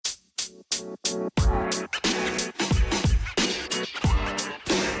Yo,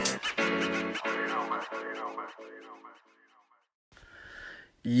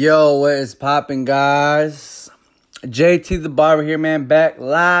 what is poppin', guys? JT the barber here, man. Back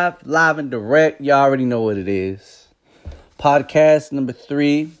live and direct. Y'all already know what it is. Podcast number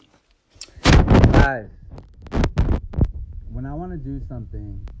 3. Guys, when I want to do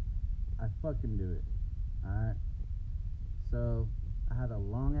something, I fucking do it. Alright? So, I had a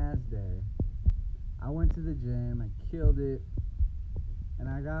long ass day. I went to the gym. I killed it. And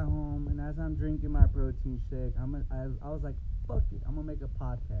I got home, and as I'm drinking my protein shake, I was like, fuck it, I'm going to make a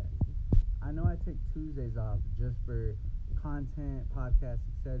podcast. I know I take Tuesdays off just for content, podcasts,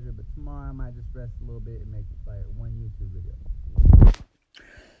 etc., but tomorrow I might just rest a little bit and make like one YouTube video.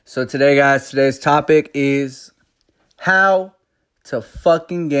 So today, guys, today's topic is how to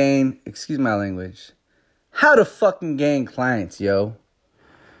fucking gain, excuse my language, how to fucking gain clients, yo.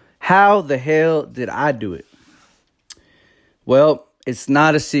 How the hell did I do it? Well, it's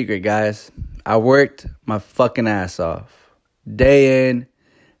not a secret, guys. I worked my fucking ass off. Day in,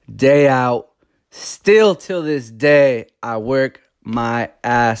 day out. Still till this day, I work my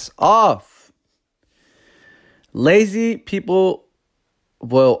ass off. Lazy people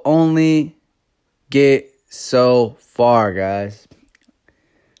will only get so far, guys.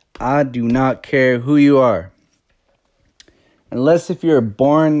 I do not care who you are. Unless if you're a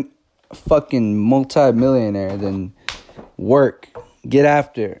born fucking multi-millionaire, then work. Get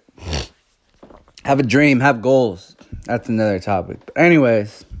after it. Have a dream. Have goals. That's another topic. But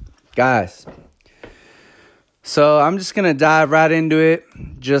anyways, guys. So I'm just going to dive right into it.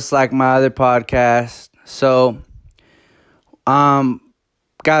 Just like my other podcast. So,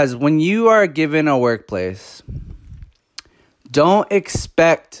 guys, when you are given a workplace, don't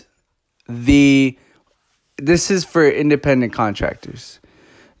expect this is for independent contractors.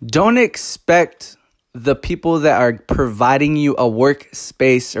 Don't expect the people that are providing you a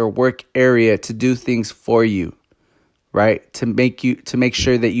workspace or work area to do things for you, right? To make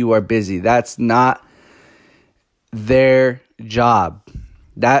sure that you are busy. That's not their job.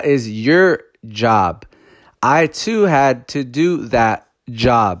 That is your job. I too had to do that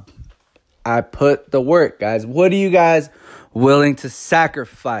job. I put the work, guys. What are you guys willing to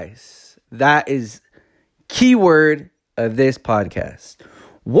sacrifice? That is keyword of this podcast.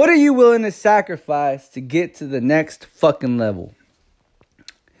 What are you willing to sacrifice to get to the next fucking level?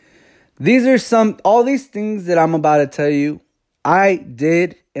 All these things that I'm about to tell you, I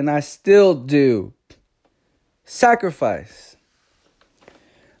did and I still do. Sacrifice.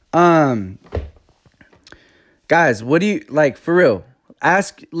 Guys, what do you, like, for real?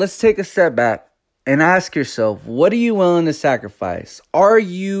 Let's take a step back and ask yourself, what are you willing to sacrifice? Are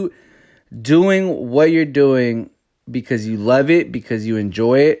you doing what you're doing because you love it, because you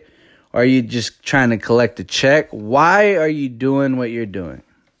enjoy it? Or are you just trying to collect a check? Why are you doing what you're doing?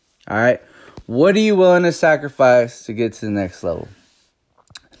 All right. What are you willing to sacrifice to get to the next level?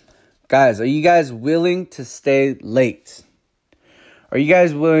 Guys, are you guys willing to stay late? Are you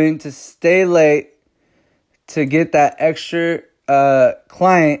guys willing to stay late to get that extra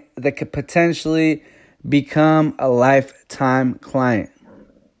client that could potentially become a lifetime client?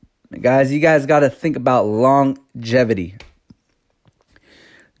 Guys, you guys got to think about longevity.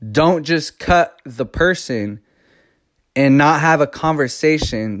 Don't just cut the person and not have a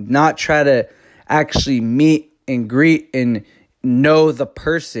conversation, not try to actually meet and greet and know the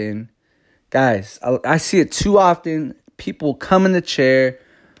person. Guys, I see it too often. People come in the chair,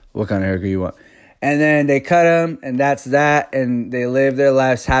 what kind of haircut you want? And then they cut them, and that's that, and they live their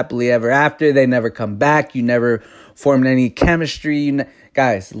lives happily ever after. They never come back. You never formed any chemistry.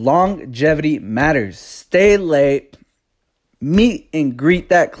 Guys, longevity matters. Stay late. Meet and greet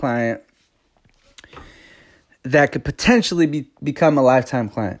that client that could potentially become a lifetime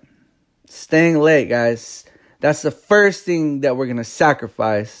client. Staying late, guys. That's the first thing that we're going to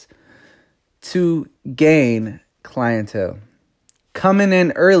sacrifice to gain clientele. Coming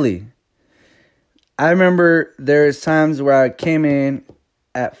in early. I remember there's times where I came in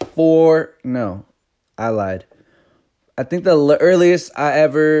at 4. No, I lied. I think the earliest I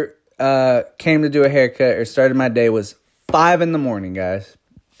ever came to do a haircut or started my day was 5 in the morning, guys.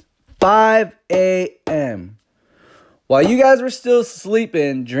 5 a.m. While you guys were still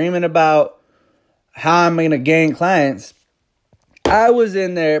sleeping, dreaming about how I'm going to gain clients, I was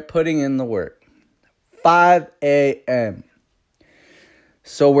in there putting in the work. 5 a.m.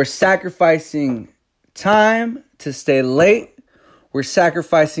 So we're sacrificing time to stay late. We're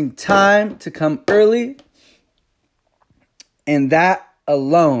sacrificing time to come early. And that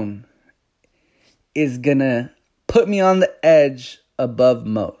alone is going to put me on the edge above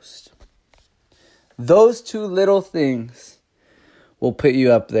most. Those two little things will put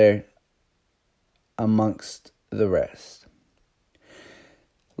you up there amongst the rest.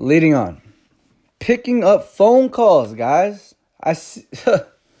 Leading on. Picking up phone calls, guys. I see.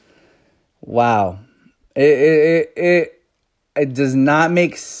 Wow. It does not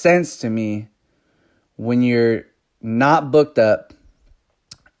make sense to me when you're not booked up,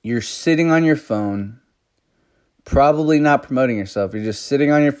 you're sitting on your phone, probably not promoting yourself. You're just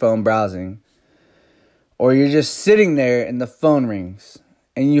sitting on your phone browsing, or you're just sitting there and the phone rings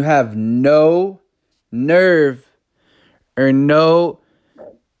and you have no nerve or no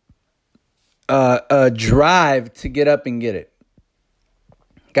drive to get up and get it.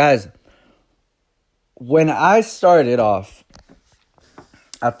 Guys, when I started off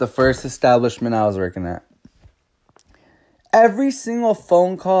at the first establishment I was working at, every single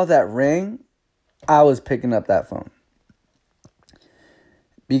phone call that rang, I was picking up that phone.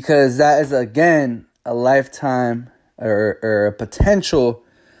 Because that is, again, a lifetime or a potential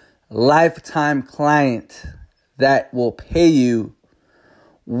lifetime client that will pay you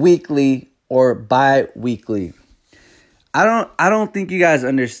weekly or bi-weekly. I don't think you guys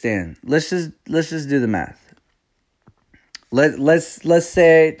understand. Let's just do the math. Let's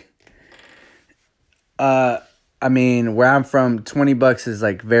say where I'm from, $20 is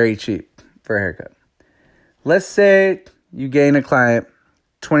like very cheap for a haircut. Let's say you gain a client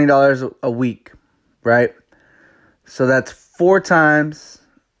 $20 a week, right? So that's 4 times.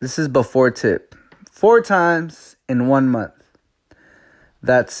 This is before tip. 4 times in 1 month.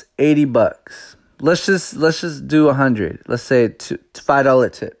 That's $80. Let's just do 100. Let's say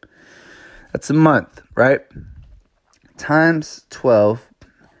 $5 tip. That's a month, right? Times 12.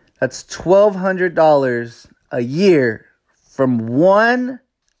 That's $1,200 a year from one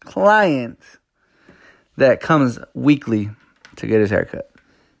client that comes weekly to get his haircut.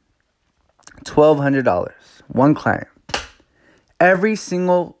 $1,200. One client. Every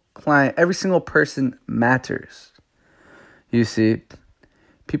single client, every single person matters. You see,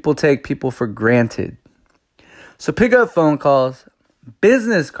 people take people for granted. So pick up phone calls,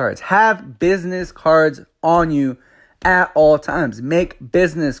 business cards. Have business cards on you at all times. Make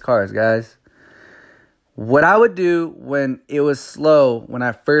business cards, guys. What I would do when it was slow, when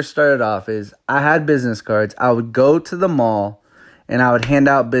I first started off, is I had business cards. I would go to the mall and I would hand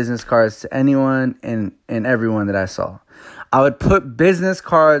out business cards to anyone and everyone that I saw. I would put business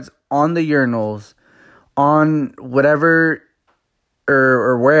cards on the urinals, on whatever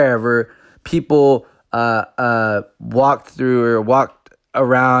or wherever people walked through or walked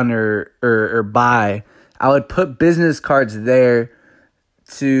around or by. I would put business cards there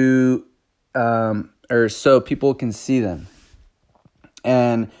to or so people can see them.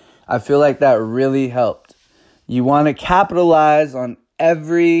 And I feel like that really helped. You want to capitalize on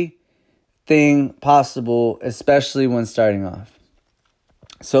everything possible, especially when starting off.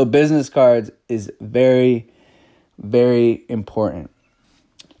 So business cards is very, very important.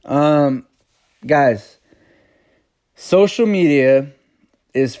 Guys, social media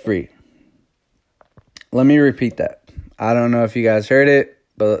is free. Let me repeat that. I don't know if you guys heard it,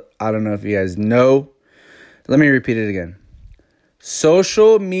 but I don't know if you guys know. Let me repeat it again.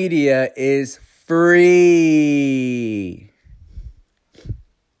 Social media is free.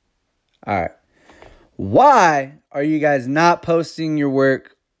 All right. Why are you guys not posting your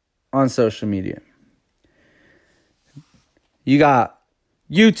work on social media? You got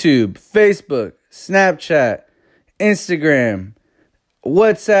YouTube, Facebook, Snapchat, Instagram,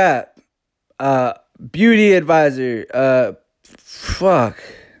 WhatsApp, Beauty Advisor, the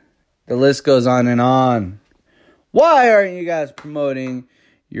list goes on and on. Why aren't you guys promoting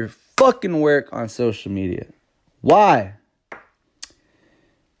your fucking work on social media? Why?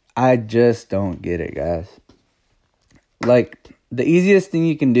 I just don't get it, guys. Like, the easiest thing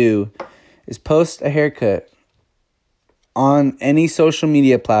you can do is post a haircut on any social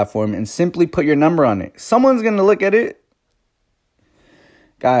media platform and simply put your number on it. Someone's going to look at it.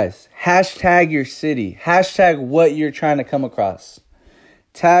 Guys, hashtag your city. Hashtag what you're trying to come across.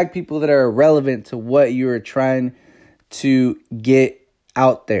 Tag people that are relevant to what you are trying to get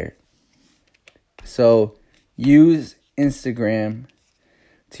out there. So use Instagram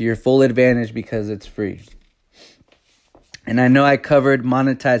to your full advantage because it's free. And I know I covered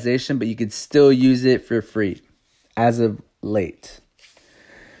monetization, but you could still use it for free as of late.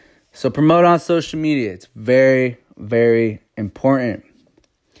 So promote on social media. It's very, very important.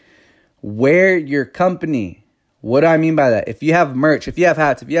 Wear your company. What do I mean by that? If you have merch, if you have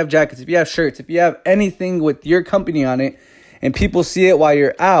hats, if you have jackets, if you have shirts, if you have anything with your company on it and people see it while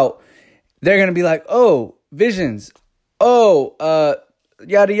you're out, they're going to be like, oh, Visions. Oh,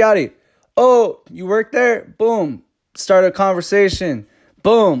 yada, yada. Oh, you work there? Boom. Start a conversation.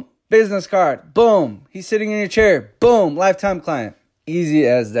 Boom. Business card. Boom. He's sitting in your chair. Boom. Lifetime client. Easy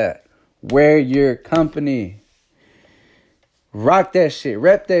as that. Wear your company. Rock that shit.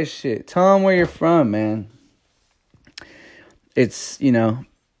 Rep that shit. Tell them where you're from, man. It's,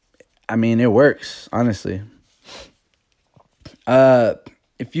 it works, honestly.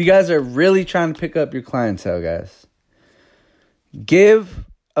 If you guys are really trying to pick up your clientele, guys, give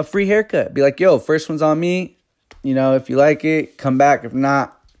a free haircut. Be like, yo, first one's on me. If you like it, come back. If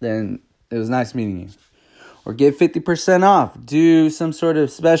not, then it was nice meeting you. Or get 50% off. Do some sort of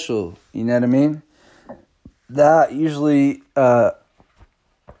special. You know what I mean? That usually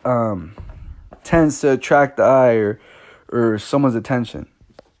tends to attract the eye or someone's attention.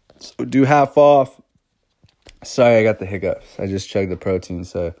 So do half off. Sorry, I got the hiccups. I just chugged the protein.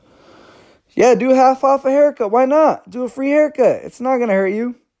 So, yeah, do half off a haircut. Why not? Do a free haircut. It's not going to hurt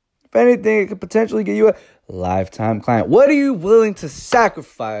you. If anything, it could potentially get you a lifetime client. What are you willing to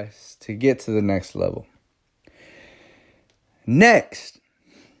sacrifice to get to the next level? Next,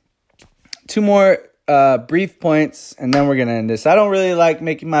 2 more brief points, and then we're going to end this. I don't really like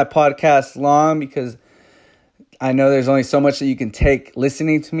making my podcast long because I know there's only so much that you can take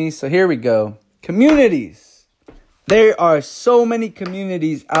listening to me. So here we go. Communities. There are so many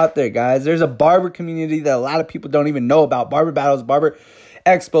communities out there, guys. There's a barber community that a lot of people don't even know about. Barber battles, barber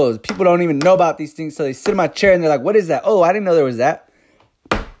expos. People don't even know about these things. So they sit in my chair and they're like, what is that? Oh, I didn't know there was that.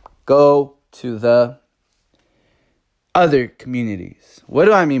 Go to the other communities. What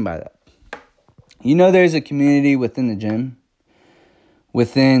do I mean by that? There's a community within the gym,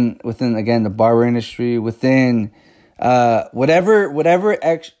 within again the barber industry, within whatever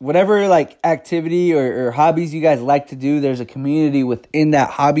like activity or hobbies you guys like to do. There's a community within that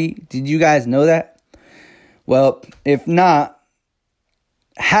hobby. Did you guys know that? Well, if not,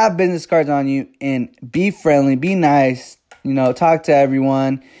 have business cards on you and be friendly, be nice. Talk to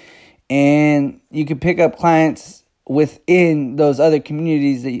everyone, and you can pick up clients within those other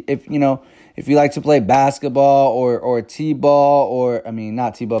communities. That if you like to play basketball or t-ball, or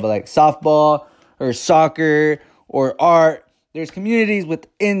not t-ball, but like softball or soccer or art, there's communities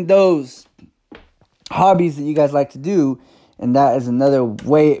within those hobbies that you guys like to do, and that is another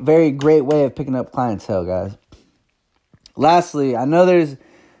very great way of picking up clientele, guys. Lastly, I know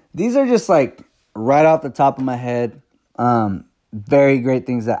these are just like right off the top of my head, very great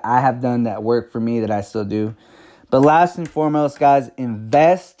things that I have done that work for me that I still do. But last and foremost, guys,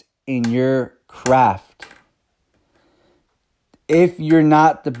 invest in your craft. If you're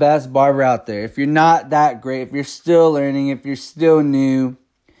not the best barber out there, if you're not that great, if you're still learning, if you're still new,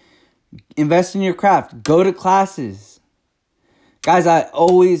 invest in your craft. Go to classes. Guys, I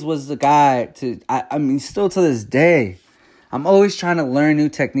always was the guy still to this day, I'm always trying to learn new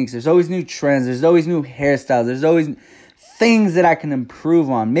techniques. There's always new trends. There's always new hairstyles. There's always things that I can improve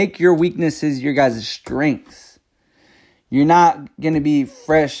on. Make your weaknesses your guys' strengths. You're not going to be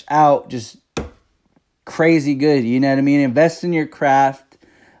fresh out, just crazy good. You know what I mean? Invest in your craft.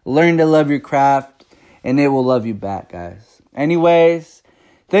 Learn to love your craft, and it will love you back, guys. Anyways,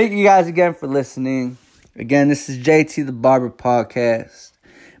 thank you guys again for listening. Again, this is JT the Barber Podcast.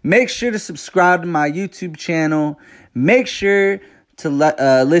 Make sure to subscribe to my YouTube channel. Make sure to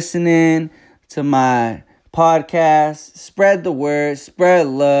listen in to my podcast. Spread the word. Spread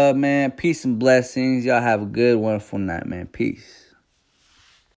love, man. Peace and blessings. Y'all have a good, wonderful night, man. Peace.